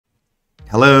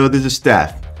Hello, this is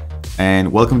Steph,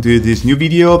 and welcome to this new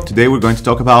video. Today we're going to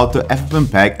talk about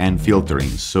FFmpeg and filtering.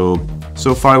 So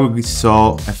far we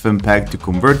saw FFmpeg to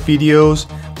convert videos,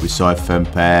 we saw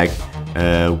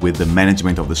FFmpeg with the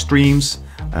management of the streams,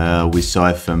 we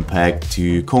saw FFmpeg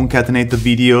to concatenate the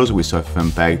videos, we saw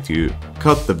FFmpeg to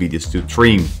cut the videos, to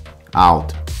trim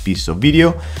out piece of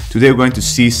video. Today we're going to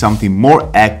see something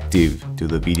more active to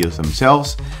the videos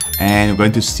themselves, and we're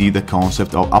going to see the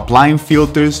concept of applying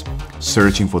filters,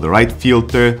 searching for the right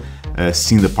filter,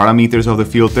 seeing the parameters of the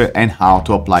filter, and how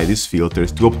to apply these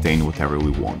filters to obtain whatever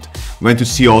we want. We're going to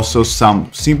see also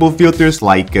some simple filters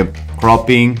like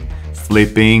cropping,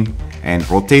 flipping, and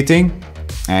rotating.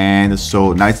 And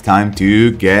so now it's time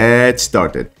to get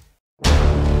started.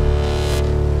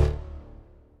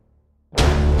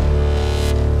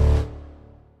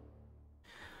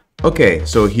 Okay,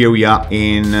 so here we are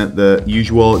in the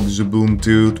usual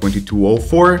Ubuntu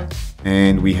 2204,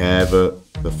 and we have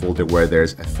the folder where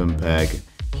there's FFmpeg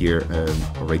here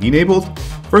already enabled.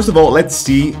 First of all, let's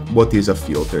see what is a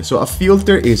filter. So a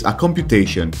filter is a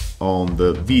computation on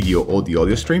the video or the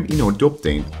audio stream in order to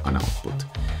obtain an output.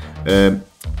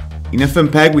 In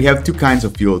FFmpeg, we have two kinds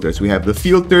of filters. We have the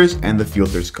filters and the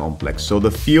filters complex. So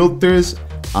the filters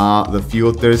are the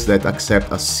filters that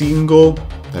accept a single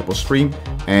type of stream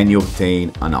and you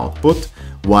obtain an output,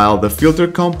 while the filter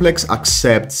complex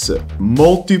accepts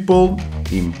multiple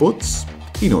inputs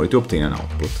in order to obtain an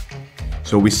output.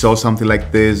 So we saw something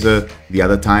like this the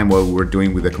other time while we were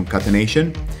doing with the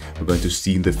concatenation. We're going to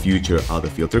see in the future how the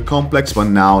filter complex, but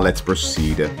now let's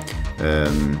proceed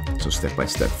so step by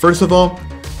step. First of all,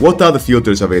 what are the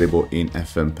filters available in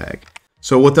FFmpeg?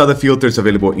 So what are the filters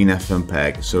available in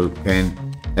FFmpeg? So you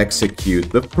can execute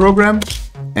the program,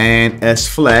 and as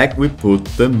flag we put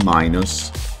the minus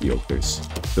filters.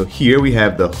 So here we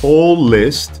have the whole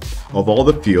list of all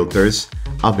the filters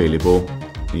available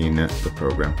in the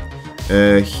program.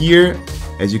 Here,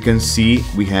 as you can see,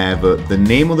 we have the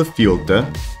name of the filter,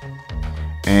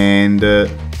 and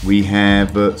we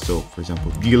have, so for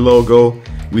example, the logo.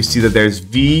 We see that there's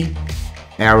V,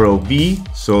 arrow V,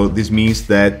 so this means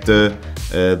that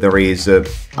there is a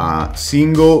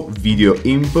single video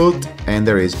input and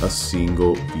there is a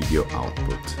single video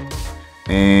output.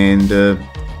 And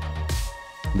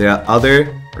there are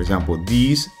other, for example,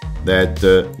 these that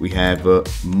we have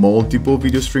multiple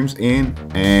video streams in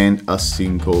and a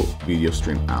single video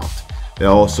stream out. There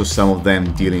are also some of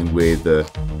them dealing with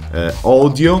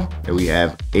audio, that we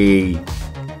have A,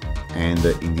 and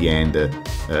in the end,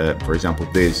 for example,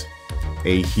 this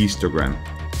a histogram.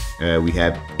 We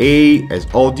have A as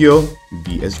audio,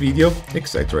 B as video,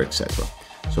 etc, etc.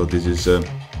 So this is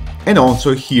and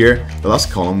also here, the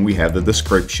last column, we have the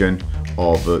description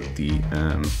of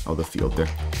the filter.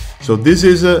 So this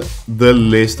is the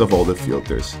list of all the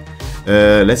filters.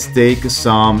 Let's take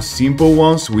some simple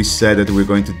ones. We said that we're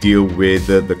going to deal with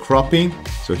the cropping.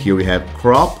 So here we have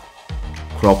crop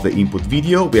the input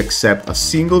video. We accept a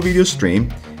single video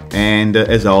stream, and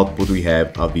as output we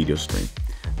have a video stream.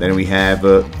 Then we have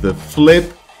the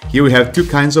flip. Here we have two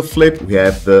kinds of flip. We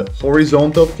have the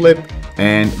horizontal flip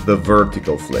and the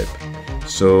vertical flip.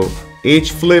 So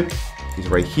hflip is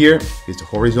right here. It's the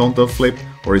horizontal flip.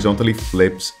 Horizontally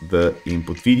flips the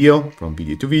input video from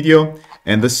video to video.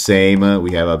 And the same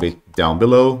we have a bit down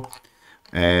below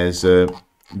as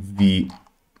the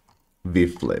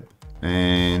flip.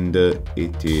 And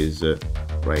it is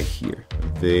right here,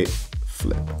 the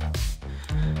flip.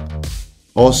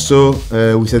 Also,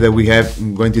 we said that we're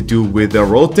going to do with the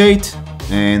rotate,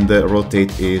 and the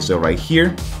rotate is right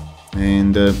here.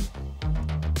 And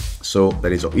so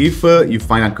that is all. If you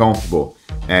find uncomfortable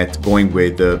at going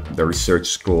with the research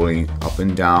scrolling up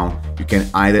and down, you can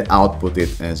either output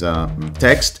it as a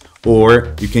text,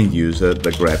 or you can use the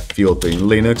grep filter in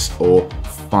Linux or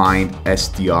find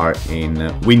str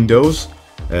in Windows.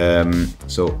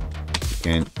 So you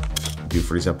can do,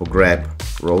 for example, grep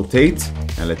rotate,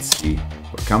 and let's see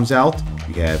what comes out.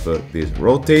 We have this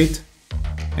rotate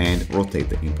and rotate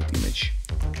the input image.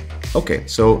 Okay,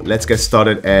 so let's get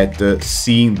started at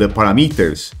seeing the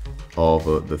parameters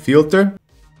of the filter.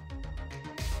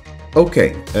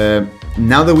 Okay,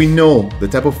 now that we know the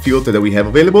type of filter that we have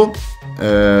available,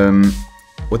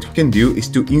 what we can do is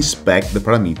to inspect the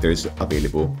parameters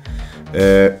available.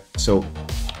 So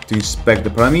to inspect the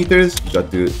parameters, you got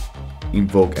to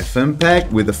invoke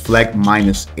FFmpeg with the flag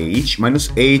 -h.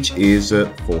 -h is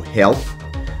for help.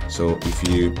 So if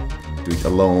you do it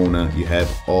alone, you have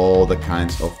all the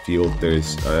kinds of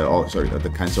filters,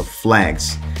 the kinds of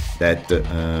flags that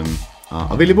are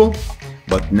available.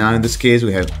 But now in this case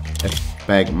we have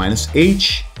FFmpeg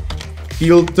 -h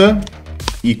filter,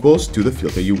 equals to the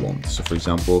filter you want. So for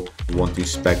example, we want to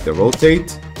inspect the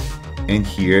rotate, and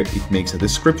here it makes a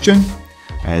description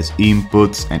as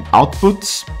inputs and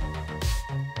outputs.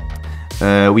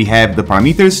 We have the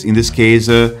parameters. In this case,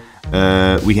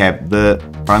 we have the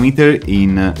parameter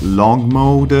in long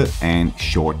mode and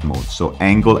short mode. So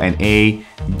angle and A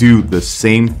do the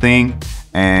same thing,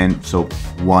 and so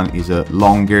one is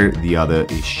longer, the other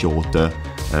is shorter.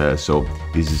 So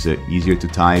this is easier to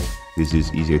type, this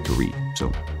is easier to read.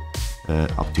 So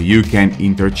up to you, can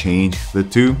interchange the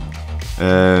two.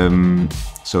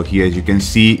 So here, as you can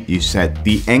see, you set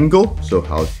the angle, so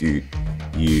how do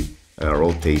you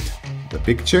rotate the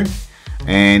picture,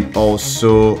 and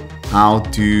also how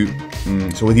to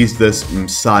so it is the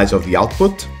size of the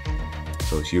output.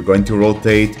 So if you're going to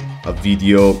rotate a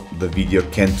video, the video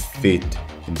can't fit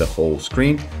in the whole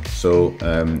screen. So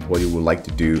what you would like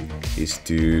to do is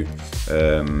to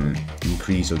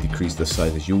increase or decrease the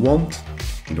size as you want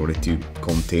in order to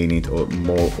contain it or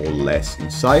more or less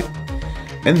inside.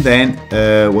 And then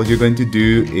what you're going to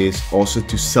do is also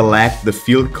to select the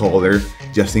field color,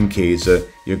 just in case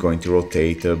you're going to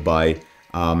rotate by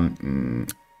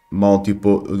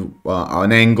multiple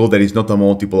an angle that is not a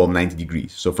multiple of 90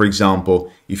 degrees. So for example,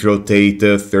 if you rotate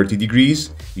 30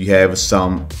 degrees, you have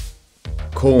some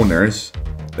corners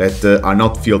that are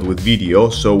not filled with video.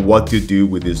 So what do you do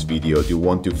with this video? Do you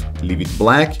want to leave it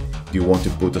black? Do you want to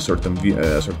put a certain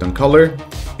color?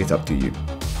 It's up to you.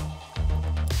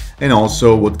 And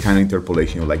also what kind of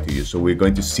interpolation you like to use. So we're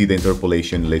going to see the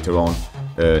interpolation later on.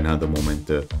 Now at the moment,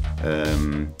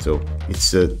 so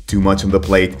it's too much on the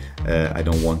plate. I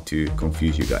don't want to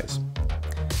confuse you guys.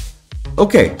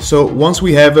 Okay, so once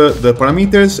we have the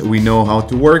parameters, we know how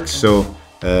to work. So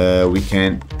we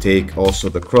can take also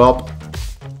the crop.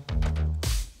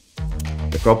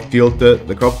 The crop filter.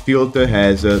 The crop filter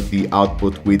has the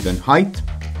output width and height,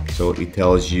 so it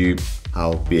tells you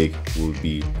how big will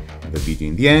be the video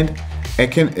in the end.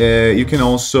 You can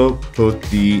also put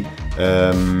the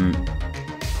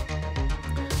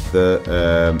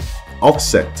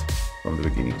offset from the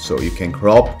beginning, so you can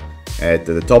crop at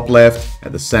the top left,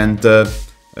 at the center,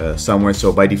 somewhere.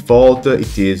 So by default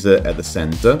it is at the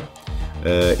center.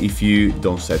 If you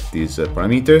don't set this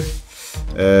parameter,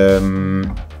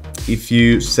 if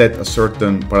you set a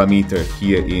certain parameter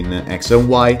here in X and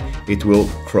Y, it will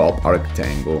crop a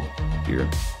rectangle here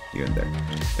and there.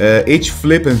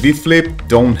 hflip and vflip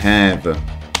don't have,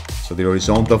 so the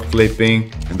horizontal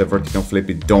flipping and the vertical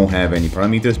flipping don't have any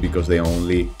parameters because they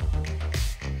only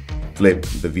flip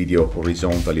the video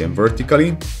horizontally and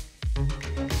vertically.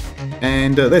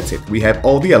 And that's it. We have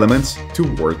all the elements to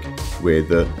work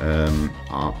with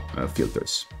our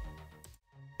filters.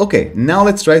 Okay, now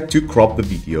let's try to crop the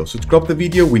video. So to crop the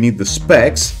video, we need the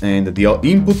specs, and the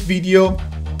input video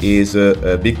is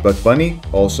a Big Buck Bunny,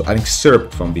 also an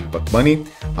excerpt from Big Buck Bunny.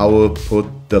 I will put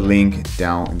the link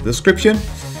down in the description.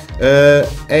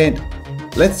 And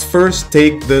let's first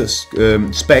take the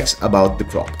specs about the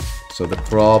crop. So the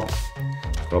crop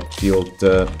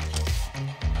filter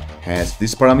has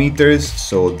these parameters.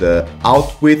 So the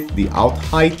out width, the out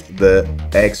height, the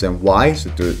X and Y, so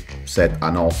to set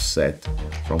an offset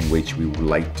from which we would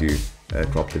like to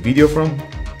crop the video from.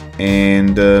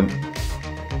 And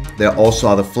there are also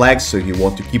other flags, so you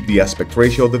want to keep the aspect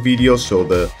ratio of the video, so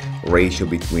the ratio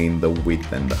between the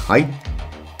width and the height.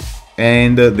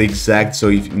 And the exact, so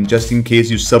if just in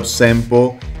case you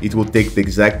subsample, it will take the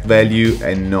exact value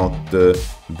and not the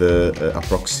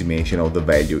approximation of the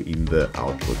value in the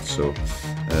output. So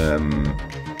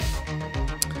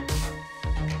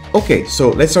okay, so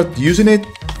let's start using it.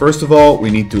 First of all,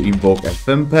 we need to invoke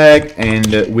FFmpeg,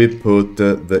 and we put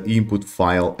the input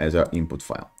file as our input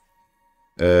file.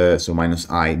 So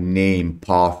 -i name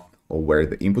path or where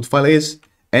the input file is.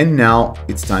 And now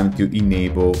it's time to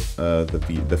enable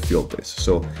the filters.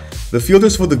 So the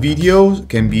filters for the video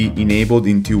can be enabled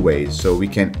in two ways. So we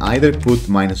can either put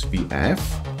 -vf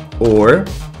or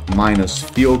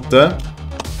 -filter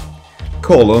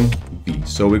 :v.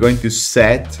 So we're going to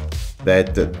set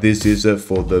that this is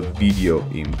for the video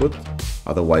input.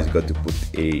 Otherwise, you got to put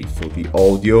A for the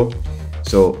audio.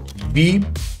 So V,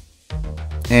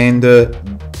 and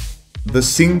the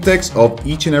syntax of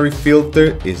each and every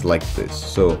filter is like this.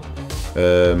 So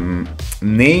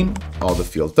name of the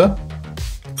filter,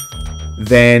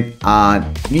 then an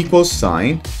equals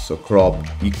sign, so crop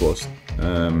equals.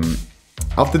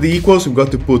 After the equals, we've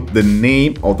got to put the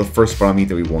name of the first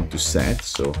parameter we want to set.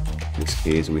 So in this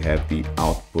case, we have the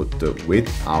output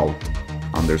width,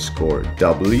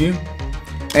 out_W,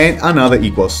 and another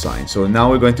equals sign. So now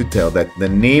we're going to tell that the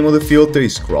name of the filter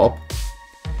is crop,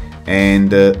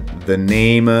 and the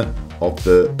name of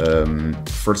the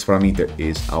first parameter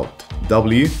is out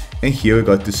W, and here we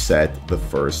got to set the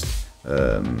first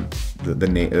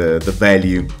the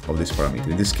value of this parameter.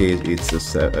 In this case, it's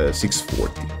a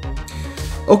 640.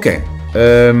 Okay,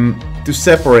 to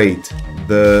separate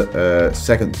the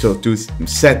second, so to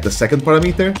set the second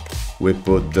parameter, we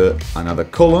put another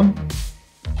colon,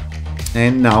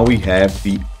 and now we have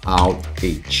the out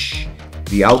H.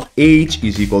 The out H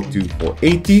is equal to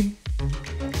 480.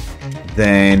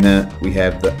 Then we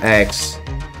have the X.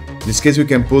 In this case, we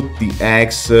can put the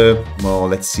X, well,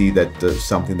 let's see that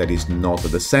something that is not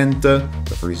at the center,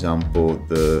 so for example,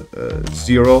 the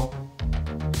 0.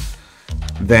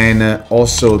 Then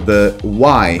also the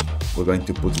Y, we're going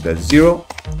to put it at 0.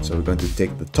 So we're going to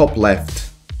take the top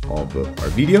left of our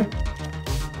video.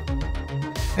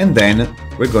 And then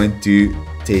we're going to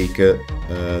take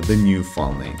the new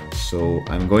file name. So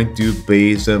I'm going to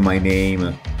base my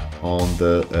name on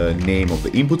the name of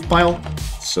the input file.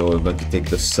 So I'm going to take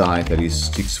the size that is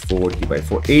 640 by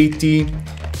 480,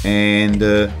 and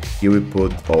here we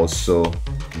put also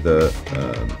the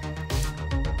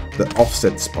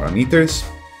offsets parameters,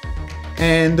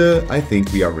 and I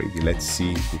think we are ready. Let's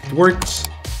see if it works,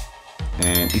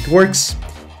 and it works.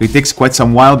 It takes quite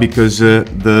some while because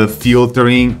the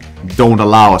filtering don't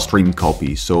allow a stream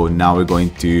copy. So now we're going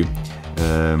to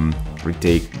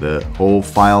retake the whole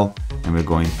file and we're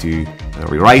going to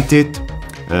rewrite it.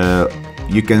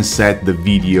 You can set the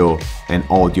video and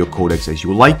audio codecs as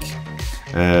you like.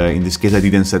 In this case, I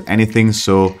didn't set anything,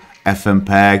 so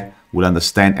FFmpeg will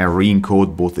understand and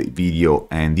re-encode both the video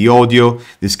and the audio. In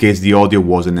this case, the audio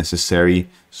wasn't necessary,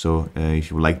 so if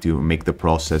you would like to make the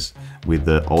process with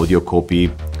the audio copy,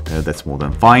 that's more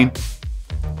than fine.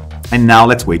 And now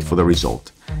let's wait for the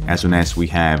result. As soon as we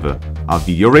have our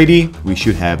video ready, we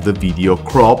should have the video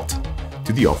cropped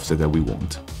to the offset that we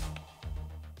want.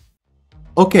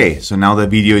 Okay, so now the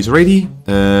video is ready.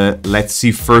 Let's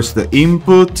see first the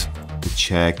input to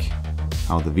check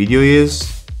how the video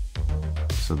is.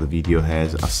 So the video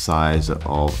has a size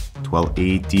of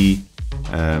 1280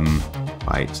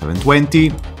 by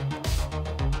 720.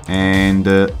 And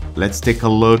let's take a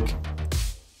look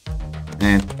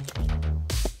at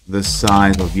the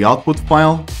size of the output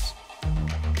file.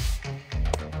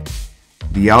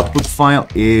 The output file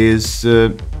is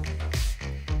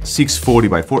 640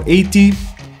 by 480,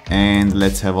 and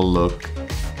let's have a look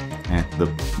at the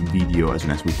video as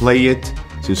soon as we play it.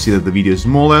 So you see that the video is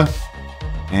smaller,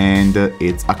 and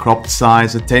it's a cropped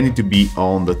size tending to be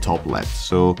on the top left.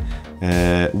 So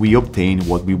we obtained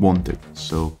what we wanted.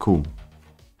 So cool.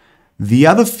 The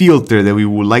other filter that we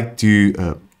would like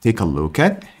to take a look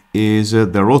at is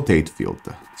the rotate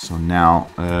filter. So now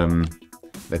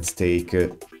let's take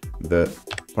the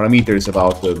parameters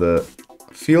about the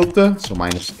filter. So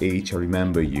 -h, I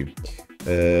remember you.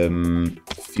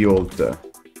 Filter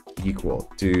equal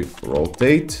to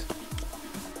rotate.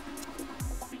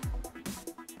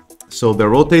 So the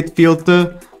rotate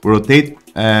filter will rotate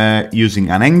using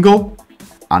an angle,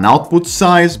 an output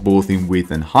size, both in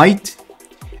width and height,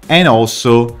 and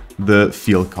also the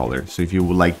fill color. So if you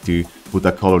would like to put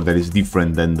a color that is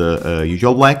different than the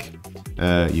usual black,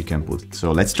 you can put it.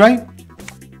 So let's try.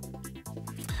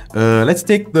 Let's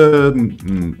take the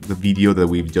video that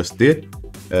we've just did.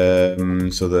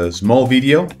 So the small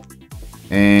video,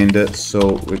 and so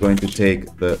we're going to take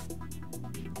the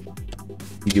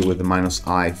video with the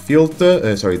 -i filter,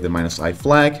 the -i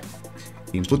flag,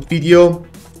 input video,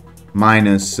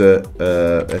 minus,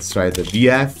 let's try the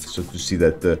VF, so to see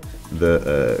that the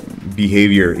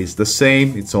behavior is the same,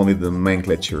 it's only the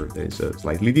nomenclature that is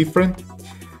slightly different.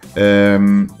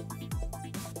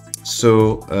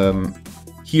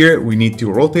 Here we need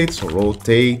to rotate, so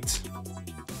rotate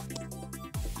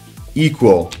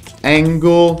equal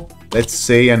angle, let's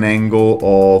say an angle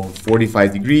of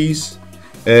 45 degrees.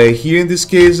 Here in this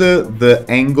case, the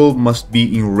angle must be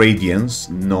in radians,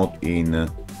 not in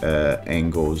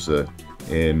angles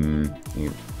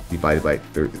divided by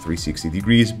 360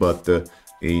 degrees, but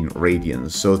in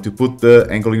radians. So to put the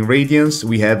angle in radians,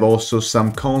 we have also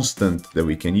some constant that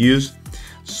we can use.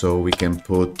 So we can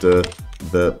put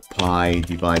the pi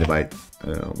divided by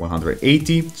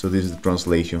 180. So this is the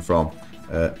translation from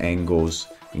angles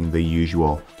in the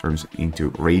usual terms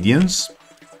into radians.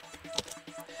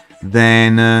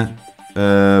 Then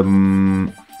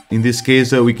in this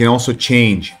case, we can also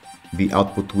change the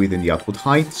output width and the output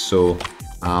height. So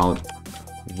out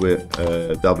with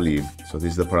W, so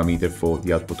this is the parameter for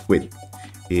the output width,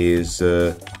 is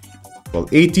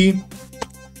 1280.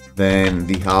 Then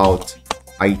the out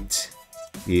height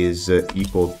is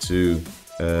equal to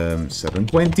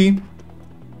 720.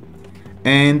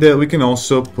 And we can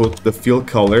also put the fill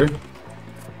color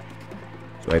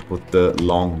So I put the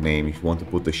long name. If you want to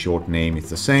put the short name, it's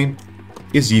the same.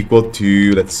 Is equal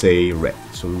to, let's say, red.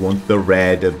 So we want the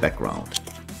red background.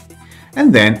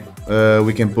 And then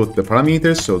we can put the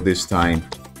parameters. So this time,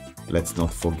 let's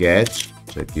not forget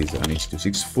that is an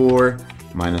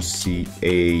h264 minus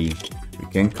CA. We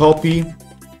can copy.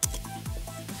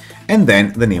 And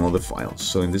then the name of the file.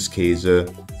 So in this case,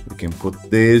 we can put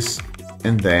this,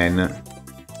 and then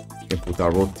we can put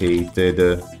our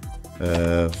rotated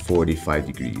 45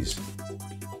 degrees.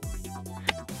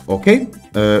 Okay,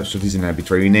 so this is an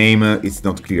arbitrary name. It's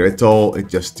not clear at all.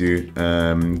 It's just to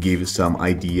give some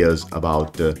ideas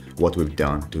about what we've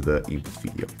done to the input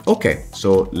video. Okay,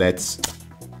 so let's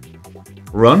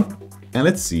run and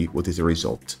let's see what is the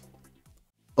result.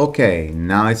 Okay,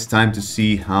 now it's time to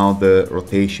see how the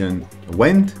rotation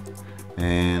went.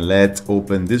 And let's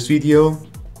open this video.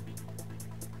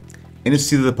 And you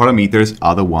see that the parameters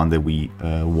are the one that we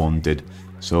wanted.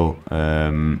 So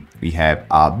we have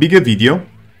a bigger video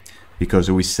because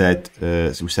we set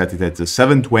it at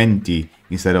 720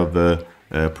 instead of the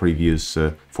previous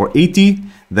 480.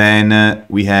 Then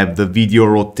we have the video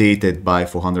rotated by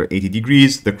 480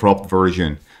 degrees, the cropped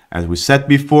version as we said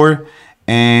before,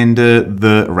 and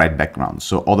the red background.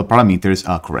 So all the parameters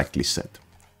are correctly set.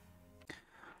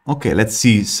 Okay, let's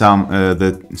see some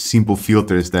the simple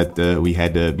filters that we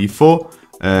had before.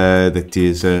 That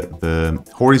is the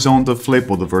horizontal flip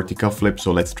or the vertical flip.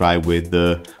 So let's try with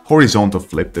the horizontal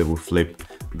flip. That will flip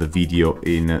the video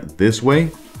in this way.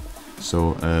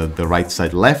 So the right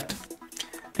side left.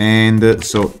 And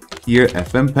so here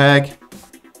FFmpeg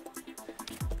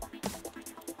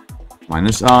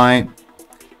 -I,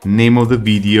 name of the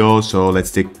video. So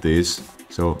let's take this.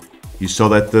 So you saw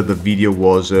that the video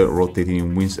was rotating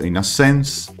in a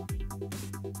sense.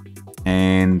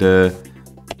 And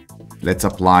let's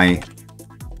apply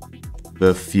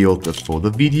the filter for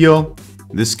the video.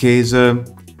 In this case,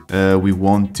 we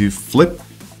want to flip.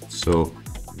 So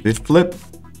this flip.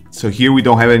 So here we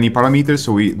don't have any parameters.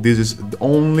 So this is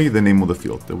only the name of the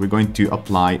filter. We're going to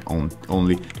apply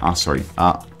only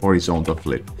a horizontal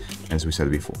flip, as we said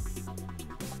before.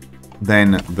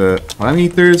 Then the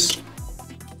parameters.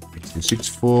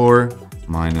 264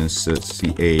 minus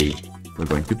CA, we're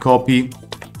going to copy,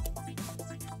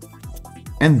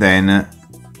 and then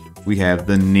we have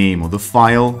the name of the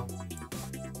file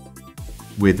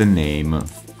with the name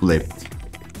flipped.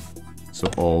 So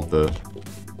all the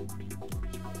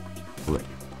flip.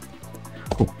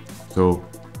 Cool. So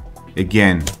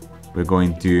again, we're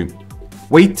going to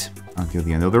wait until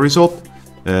the end of the result.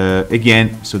 Again,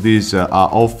 so these are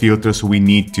all filters, so we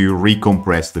need to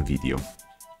recompress the video.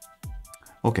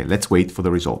 Okay, let's wait for the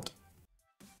result.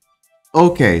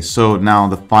 Okay, so now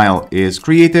the file is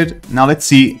created. Now let's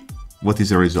see what is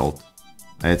the result.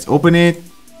 Let's open it.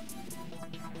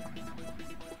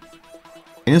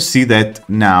 And you see that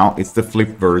now it's the flip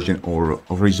version or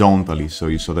horizontally. So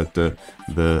you saw that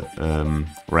the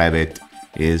rabbit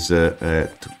is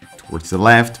towards the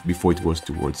left before it was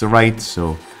towards the right.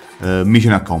 So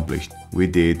mission accomplished. We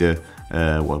did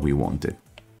what we wanted.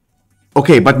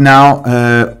 Okay, but now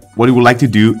what we would like to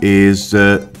do is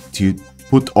to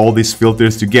put all these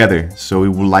filters together. So we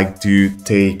would like to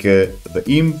take the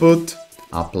input,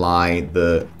 apply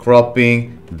the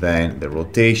cropping, then the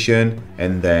rotation,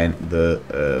 and then the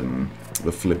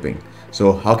flipping.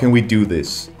 So how can we do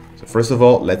this? So first of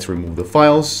all, let's remove the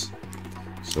files.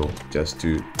 So just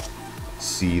to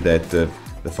see that the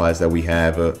files that we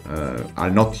have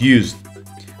are not used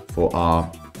for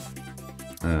our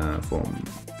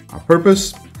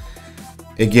purpose.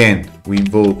 Again, we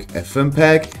invoke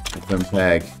FFmpeg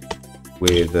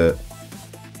with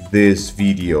this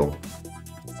video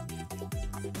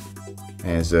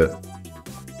as a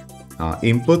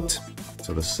input,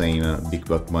 so the same Big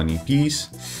Buck Money piece.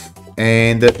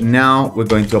 And now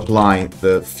we're going to apply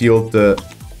the filter,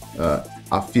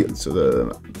 so the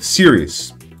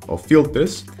series of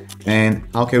filters. And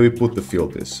how can we put the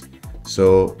filters?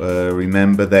 So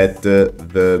remember that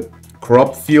the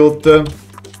crop filter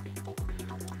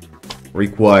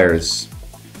requires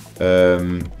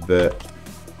the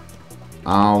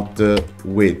out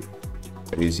width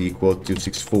that is equal to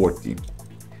 640.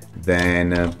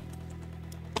 Then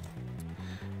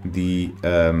the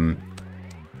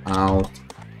out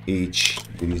h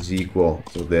that is equal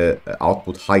to the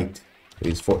output height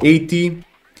is 480.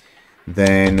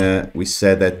 Then we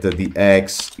said that the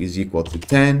x is equal to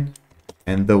 10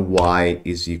 and the y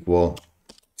is equal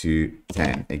to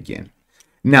 10 again.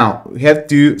 Now we have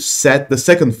to set the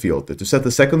second filter. To set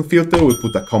the second filter, we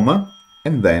put a comma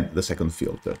and then the second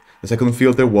filter. The second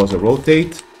filter was a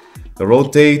rotate. The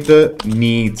rotate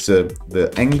needs the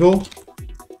angle,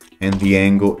 and the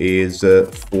angle is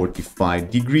 45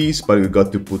 degrees, but we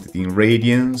got to put it in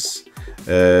radians.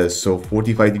 So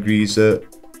 45 degrees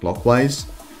clockwise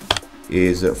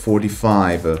is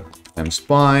 45 times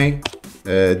pi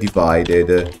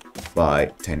divided by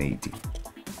 1080.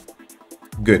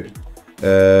 Good.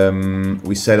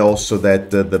 We said also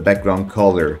that the background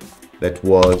color, that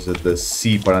was the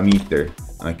C parameter.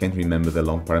 I can't remember the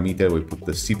long parameter. We put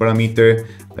the C parameter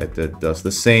that does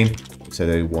the same. We said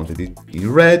that we wanted it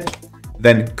in red,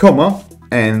 then comma,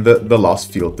 and the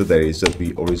last filter, that is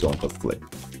the horizontal flip.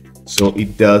 So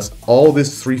it does all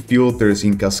these three filters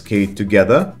in cascade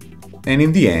together, and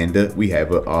in the end we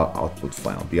have our output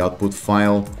file. The output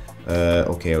file,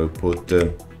 okay, I will put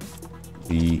the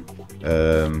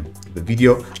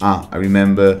video. I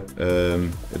remember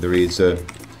there is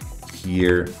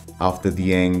here after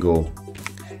the angle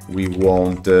we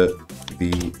want the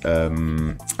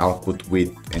output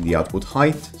width and the output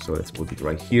height. So let's put it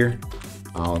right here.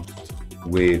 Out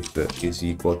width is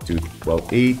equal to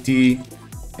 1280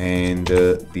 and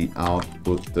the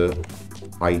output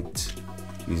height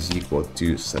is equal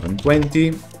to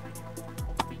 720.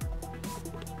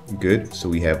 Good, so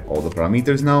we have all the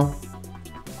parameters now.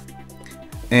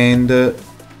 And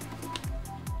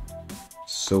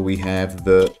so we have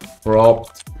the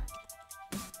cropped,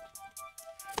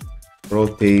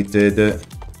 rotated,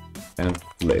 and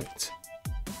flipped.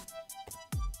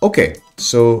 Okay,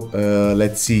 so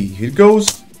let's see if it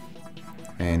goes.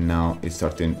 And now it's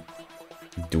starting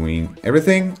doing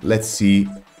everything. Let's see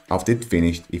after it's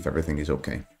finished if everything is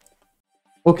okay.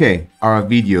 Okay, our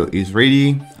video is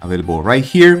ready, available right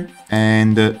here.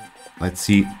 And let's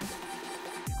see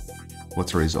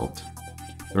what's the result.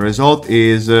 The result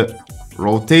is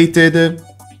rotated,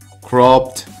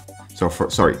 cropped,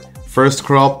 first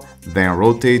cropped, then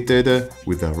rotated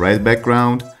with a red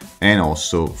background, and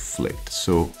also flipped.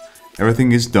 So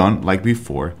everything is done like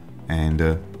before,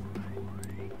 and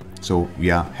so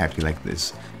we are happy like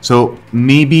this. So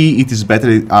maybe it is better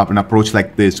an approach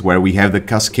like this, where we have the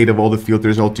cascade of all the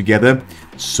filters all together,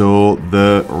 so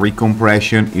the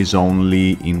recompression is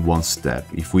only in one step.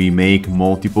 If we make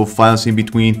multiple files in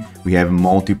between, we have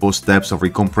multiple steps of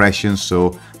recompression,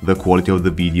 so the quality of the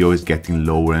video is getting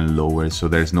lower and lower, so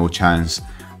there's no chance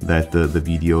that the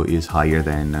video is higher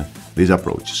than this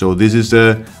approach. So this is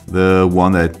the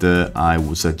one that I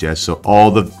would suggest, so all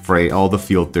the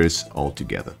filters all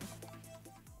together.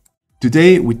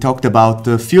 Today we talked about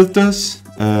filters.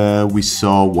 We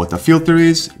saw what a filter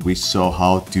is. We saw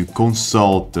how to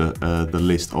consult the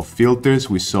list of filters.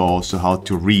 We saw also how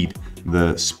to read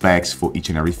the specs for each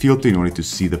and every filter in order to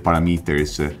see the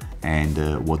parameters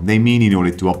and what they mean in order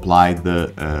to apply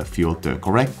the filter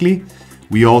correctly.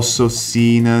 We also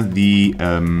seen the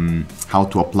how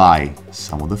to apply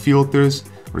some of the filters,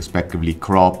 respectively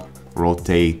crop,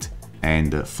 rotate,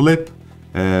 and flip.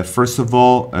 First of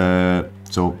all,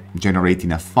 so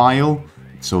generating a file.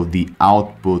 So the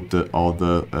output of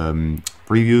the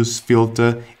previous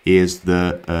filter is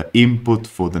the input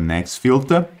for the next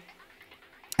filter,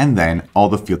 and then all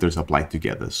the filters applied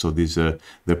together. So this is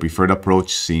the preferred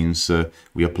approach, since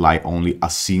we apply only a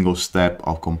single step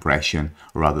of compression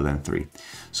rather than three.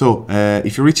 So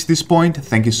if you reach this point,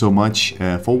 thank you so much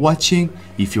for watching.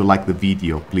 If you like the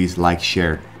video, please like,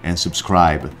 share, and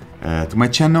subscribe to my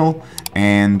channel.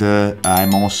 And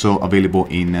I'm also available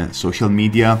in social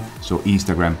media, so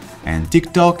Instagram and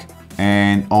TikTok,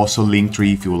 and also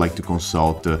Linktree if you would like to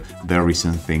consult the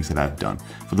recent things that I've done.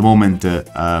 For the moment,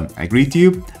 I greet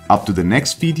you up to the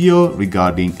next video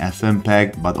regarding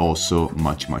FFmpeg, but also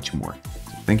much more.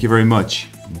 Thank you very much.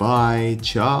 Bye.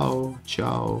 Ciao.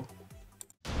 Ciao.